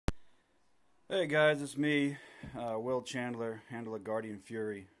Hey guys, it's me, Will Chandler, handle of Guardian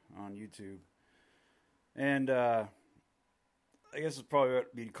Fury on YouTube. And I guess it's probably what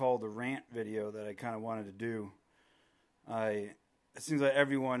would be called the rant video that I kind of wanted to do. It seems like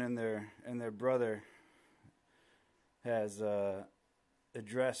everyone and their brother has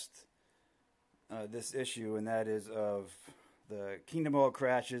addressed this issue, and that is of the Kingdom Hall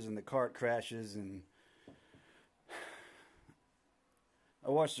crashes and the cart crashes. And I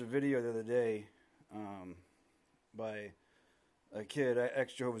watched a video the other day by a kid,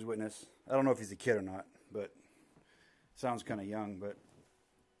 ex-Jehovah's Witness. I don't know if he's a kid or not, but sounds kind of young.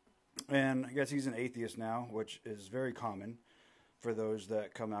 And I guess he's an atheist now, which is very common for those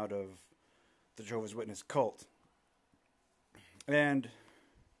that come out of the Jehovah's Witness cult. And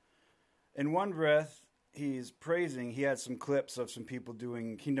in one breath, he's praising. He had some clips of some people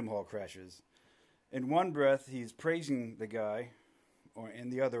doing Kingdom Hall crashes. In one breath, he's praising the guy,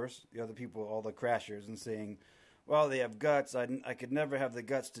 and the other people, all the crashers, and saying, well, they have guts. I could never have the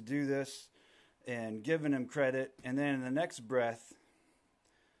guts to do this, and giving him credit. And then in the next breath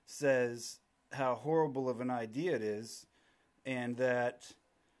says how horrible of an idea it is, and that,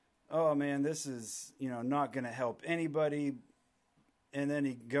 oh man, this is, not going to help anybody. And then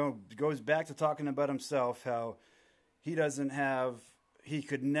he goes back to talking about himself, how he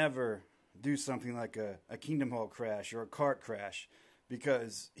could never do something like a Kingdom Hall crash or a cart crash,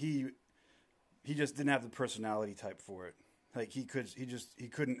 because he just didn't have the personality type for it. Like he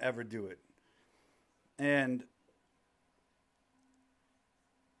couldn't ever do it. And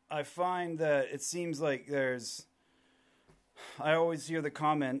I find that it seems like I always hear the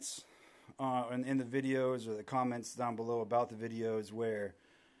comments in the videos, or the comments down below about the videos, where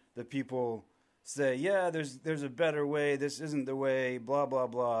the people say, yeah, there's a better way, this isn't the way, blah, blah,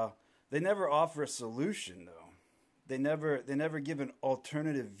 blah. They never offer a solution, though. They never give an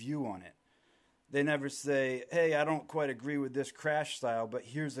alternative view on it. They never say, hey, I don't quite agree with this crash style, but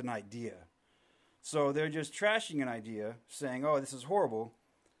here's an idea. So they're just trashing an idea, saying, oh, this is horrible,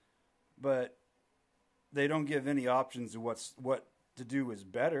 but they don't give any options of what to do is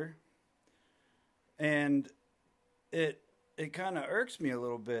better. And it kind of irks me a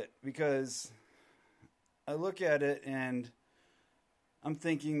little bit, because I look at it and I'm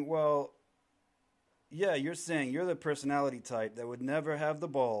thinking, well, yeah, you're saying you're the personality type that would never have the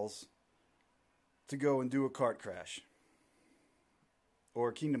balls to go and do a cart crash or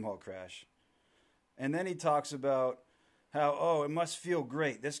a Kingdom Hall crash. And then he talks about how, oh, it must feel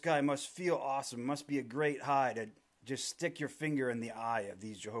great. This guy must feel awesome. It must be a great high to just stick your finger in the eye of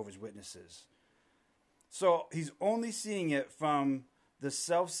these Jehovah's Witnesses. So he's only seeing it from the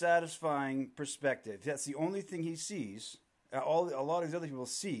self-satisfying perspective. That's the only thing he sees. A lot of these other people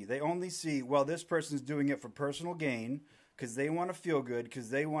see. They only see, well, this person's doing it for personal gain, because they want to feel good, because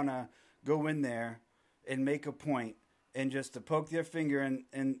they want to go in there and make a point, and just to poke their finger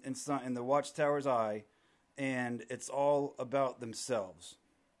in the watchtower's eye, and it's all about themselves.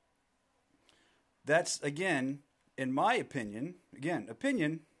 That's, again, in my opinion,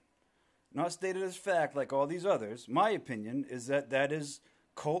 opinion, not stated as fact like all these others, my opinion is that is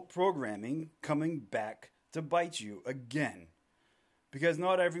cult programming coming back to bite you again. Because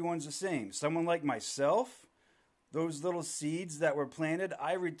not everyone's the same. Someone like myself, those little seeds that were planted,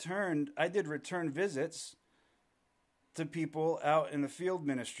 I did return visits to people out in the field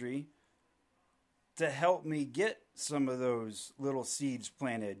ministry to help me get some of those little seeds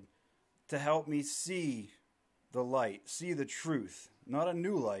planted, to help me see the light, see the truth. Not a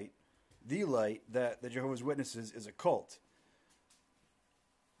new light, the light that the Jehovah's Witnesses is a cult.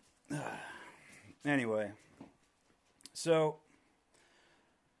 Anyway, so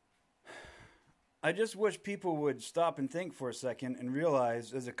I just wish people would stop and think for a second and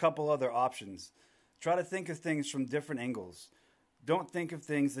realize there's a couple other options. Try to think of things from different angles. Don't think of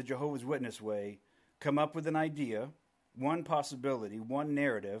things the Jehovah's Witness way. Come up with an idea, one possibility, one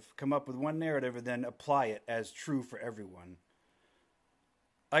narrative. Come up with one narrative and then apply it as true for everyone.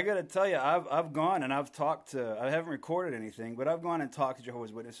 I got to tell you, I've gone and I've talked to, I haven't recorded anything, but I've gone and talked to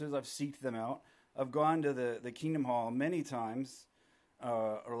Jehovah's Witnesses. I've seeked them out. I've gone to the Kingdom Hall many times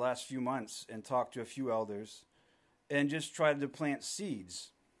over the last few months and talked to a few elders and just tried to plant seeds.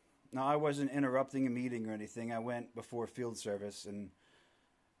 Now, I wasn't interrupting a meeting or anything. I went before field service, and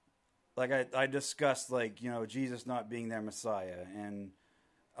like I discussed, Jesus not being their Messiah and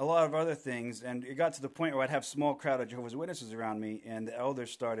a lot of other things. And it got to the point where I'd have a small crowd of Jehovah's Witnesses around me, and the elders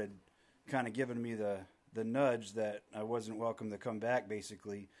started kind of giving me the nudge that I wasn't welcome to come back,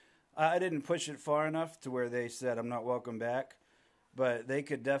 basically. I didn't push it far enough to where they said I'm not welcome back, but they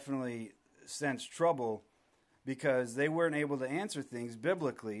could definitely sense trouble because they weren't able to answer things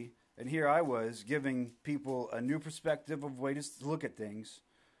biblically And here I was giving people a new perspective of way to look at things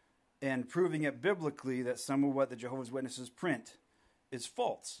and proving it biblically that some of what the Jehovah's Witnesses print is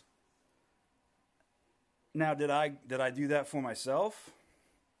false. Now, did I do that for myself?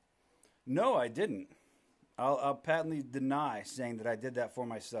 No, I didn't. I'll patently deny saying that I did that for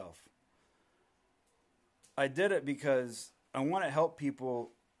myself. I did it because I want to help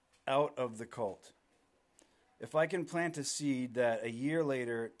people out of the cult. If I can plant a seed that a year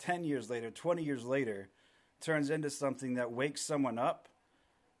later, 10 years later, 20 years later, turns into something that wakes someone up,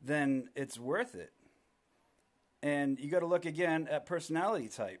 then it's worth it. And you got to look again at personality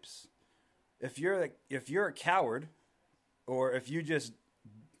types. If you're a coward, or if you just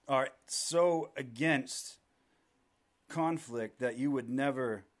are so against conflict that you would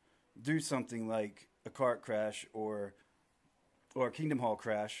never do something like a cart crash or a Kingdom Hall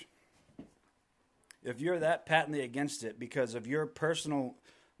crash, if you're that patently against it because of your personal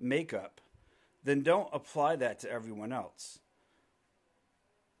makeup, then don't apply that to everyone else.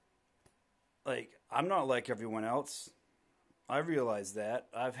 Like, I'm not like everyone else. I realize that.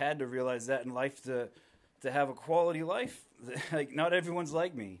 I've had to realize that in life to have a quality life. Like, not everyone's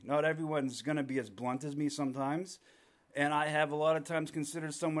like me. Not everyone's going to be as blunt as me sometimes. And I have a lot of times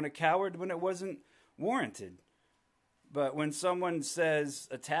considered someone a coward when it wasn't warranted. But when someone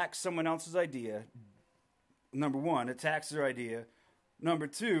attacks someone else's idea, number one, attacks their idea. Number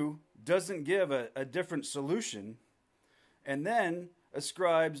two, doesn't give a different solution. And then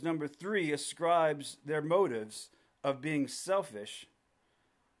number three, ascribes their motives of being selfish,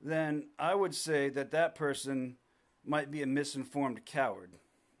 then I would say that person might be a misinformed coward.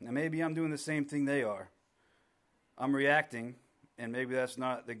 Now, maybe I'm doing the same thing they are. I'm reacting, and maybe that's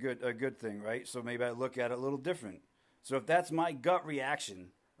not a good thing, right? So maybe I look at it a little different. So if that's my gut reaction,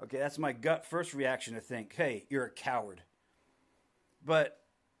 okay, that's my gut first reaction to think, hey, you're a coward. But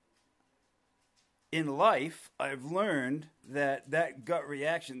in life, I've learned that gut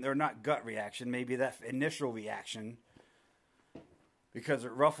reaction, or not gut reaction, maybe that initial reaction, because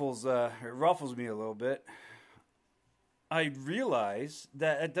it ruffles me a little bit. I realize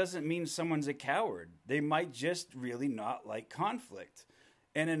that it doesn't mean someone's a coward. They might just really not like conflict.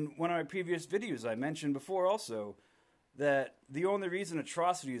 And in one of my previous videos, I mentioned before also that the only reason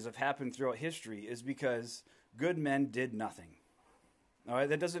atrocities have happened throughout history is because good men did nothing. All right,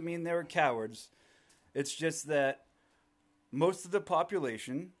 that doesn't mean they were cowards. It's just that most of the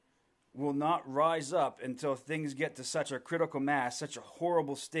population will not rise up until things get to such a critical mass, such a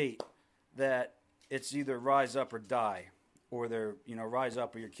horrible state, that it's either rise up or die, or rise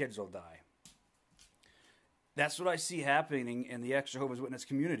up or your kids will die. That's what I see happening in the ex-Jehovah's Witness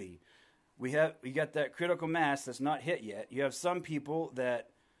community. We got that critical mass that's not hit yet. You have some people that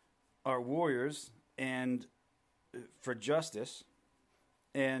are warriors and for justice,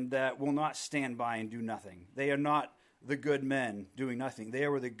 and that will not stand by and do nothing. They are not the good men doing nothing. They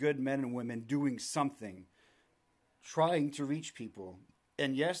are the good men and women doing something, trying to reach people.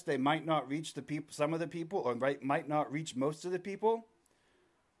 And yes, they might not reach some of the people, or might not reach most of the people,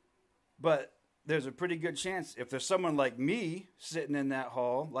 but there's a pretty good chance if there's someone like me sitting in that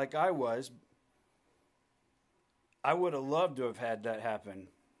hall, like I was, I would have loved to have had that happen.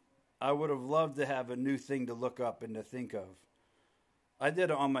 I would have loved to have a new thing to look up and to think of. I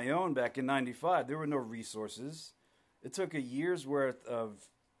did it on my own back in '95. There were no resources. It took a year's worth of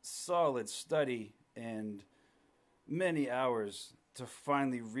solid study and many hours to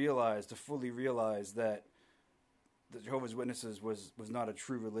fully realize that the Jehovah's Witnesses was not a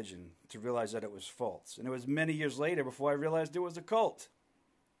true religion, to realize that it was false. And it was many years later before I realized it was a cult.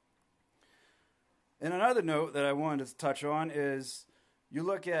 And another note that I wanted to touch on is you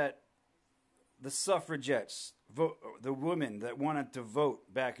look at the suffragettes, the women that wanted to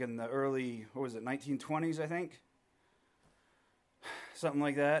vote back in the early, 1920s, I think? Something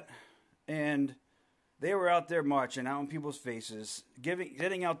like that. And they were out there marching, out in people's faces,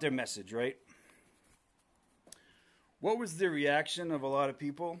 getting out their message, right? What was the reaction of a lot of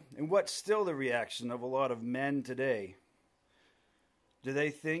people? And what's still the reaction of a lot of men today? Do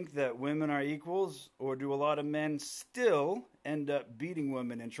they think that women are equals, or do a lot of men still end up beating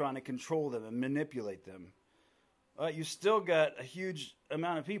women and trying to control them and manipulate them? You still got a huge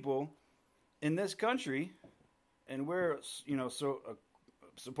amount of people in this country, and we're,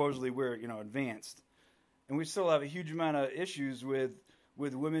 supposedly we're, advanced, and we still have a huge amount of issues with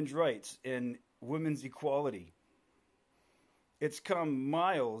women's rights and women's equality. It's come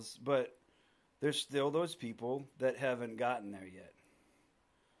miles, but there's still those people that haven't gotten there yet.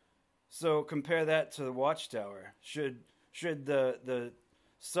 So compare that to the Watchtower. Should the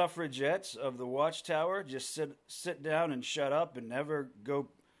suffragettes of the Watchtower just sit down and shut up and never go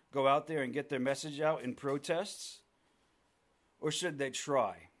go out there and get their message out in protests? Or should they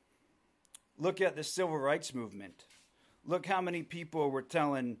try? Look at the civil rights movement. Look how many people were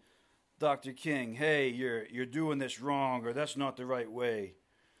telling Dr. King, hey, you're doing this wrong, or that's not the right way.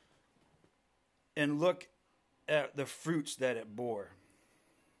 And look at the fruits that it bore.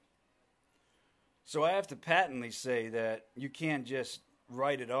 So I have to patently say that you can't just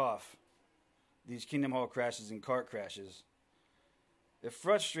write it off, these Kingdom Hall crashes and cart crashes. It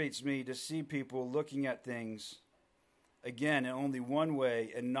frustrates me to see people looking at things, again, in only one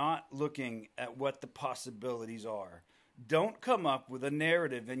way and not looking at what the possibilities are. Don't come up with a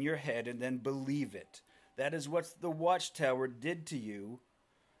narrative in your head and then believe it. That is what the Watchtower did to you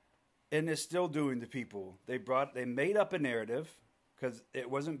and is still doing to people. They made up a narrative because it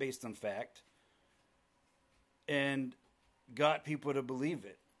wasn't based on fact and got people to believe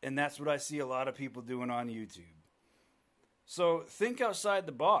it. And that's what I see a lot of people doing on YouTube. So think outside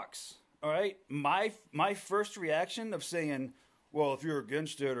the box, all right? My first reaction of saying, well, if you're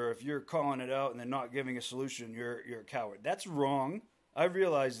against it or if you're calling it out and then not giving a solution, you're a coward. That's wrong. I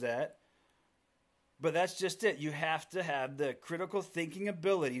realize that. But that's just it. You have to have the critical thinking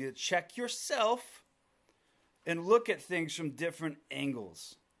ability to check yourself and look at things from different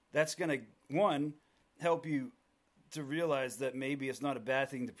angles. That's going to, one, help you to realize that maybe it's not a bad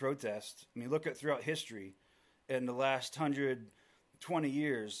thing to protest. I mean, look at throughout history in the last 120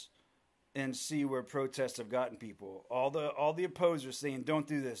 years and see where protests have gotten people. All the opposers saying, don't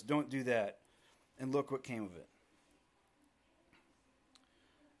do this, don't do that. And look what came of it.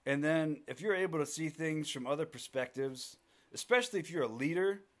 And then if you're able to see things from other perspectives, especially if you're a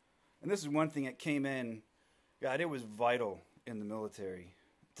leader, and this is one thing that came in, God, it was vital in the military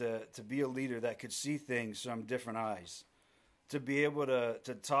to be a leader that could see things from different eyes, to be able to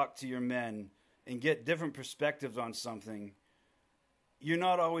talk to your men and get different perspectives on something. You're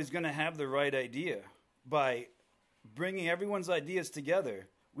not always going to have the right idea. By bringing everyone's ideas together,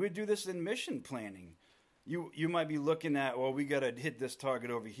 we do this in mission planning. You might be looking at, well, we got to hit this target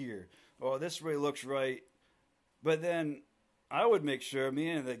over here. Oh, this way looks right. But then I would make sure, me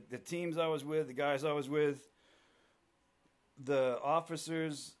and the teams I was with, the guys I was with, the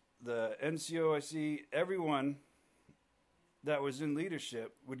officers, the NCOIC, everyone that was in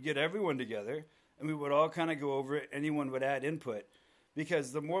leadership would get everyone together, and we would all kind of go over it. Anyone would add input.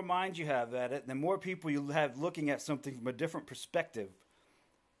 Because the more minds you have at it, the more people you have looking at something from a different perspective,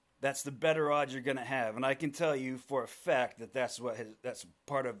 that's the better odds you're going to have. And I can tell you for a fact that that's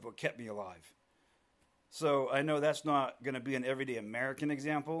part of what kept me alive. So I know that's not going to be an everyday American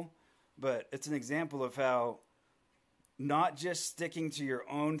example, but it's an example of how not just sticking to your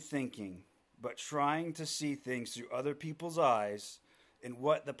own thinking, but trying to see things through other people's eyes and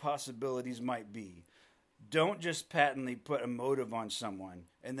what the possibilities might be. Don't just patently put a motive on someone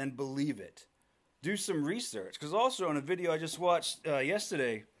and then believe it. Do some research. Because also in a video I just watched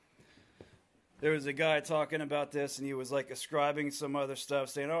yesterday, there was a guy talking about this, and he was like ascribing some other stuff,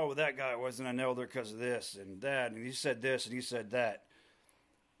 saying, oh, well, that guy wasn't an elder because of this and that, and he said this and he said that.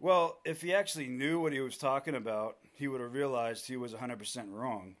 Well, if he actually knew what he was talking about, he would have realized he was 100%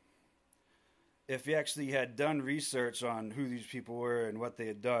 wrong. If he actually had done research on who these people were and what they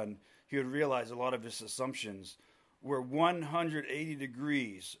had done, he would realize a lot of his assumptions were 180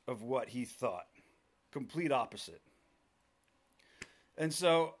 degrees of what he thought. Complete opposite. And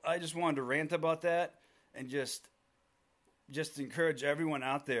so I just wanted to rant about that and just encourage everyone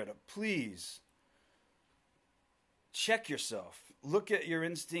out there to please check yourself. Look at your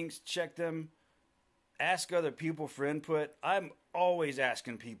instincts, check them, ask other people for input. I'm always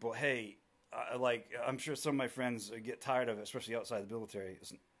asking people, hey, I'm sure some of my friends get tired of it, especially outside the military.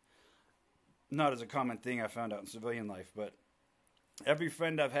 It's not as a common thing I found out in civilian life, but every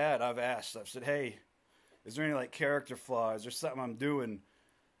friend I've had, I've asked. I've said, hey, is there any character flaws or something I'm doing?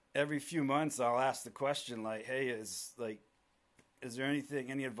 Every few months I'll ask the question hey, is there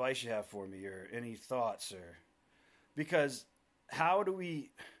any advice you have for me or any thoughts because how do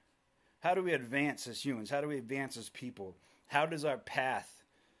we advance as humans? How do we advance as people? How does our path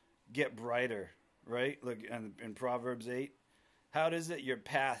get brighter, right? Look in Proverbs 8, how does it your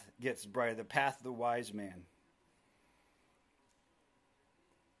path gets brighter? The path of the wise man.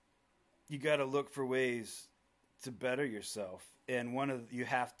 You got to look for ways to better yourself, and you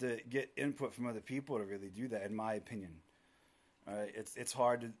have to get input from other people to really do that, in my opinion. All right, it's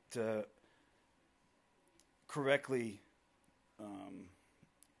hard to correctly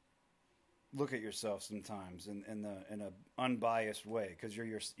look at yourself sometimes in an unbiased way, because you're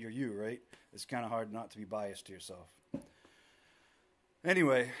you, right? It's kind of hard not to be biased to yourself.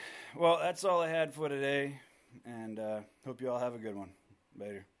 Anyway, well, that's all I had for today, and hope you all have a good one.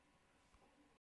 Later.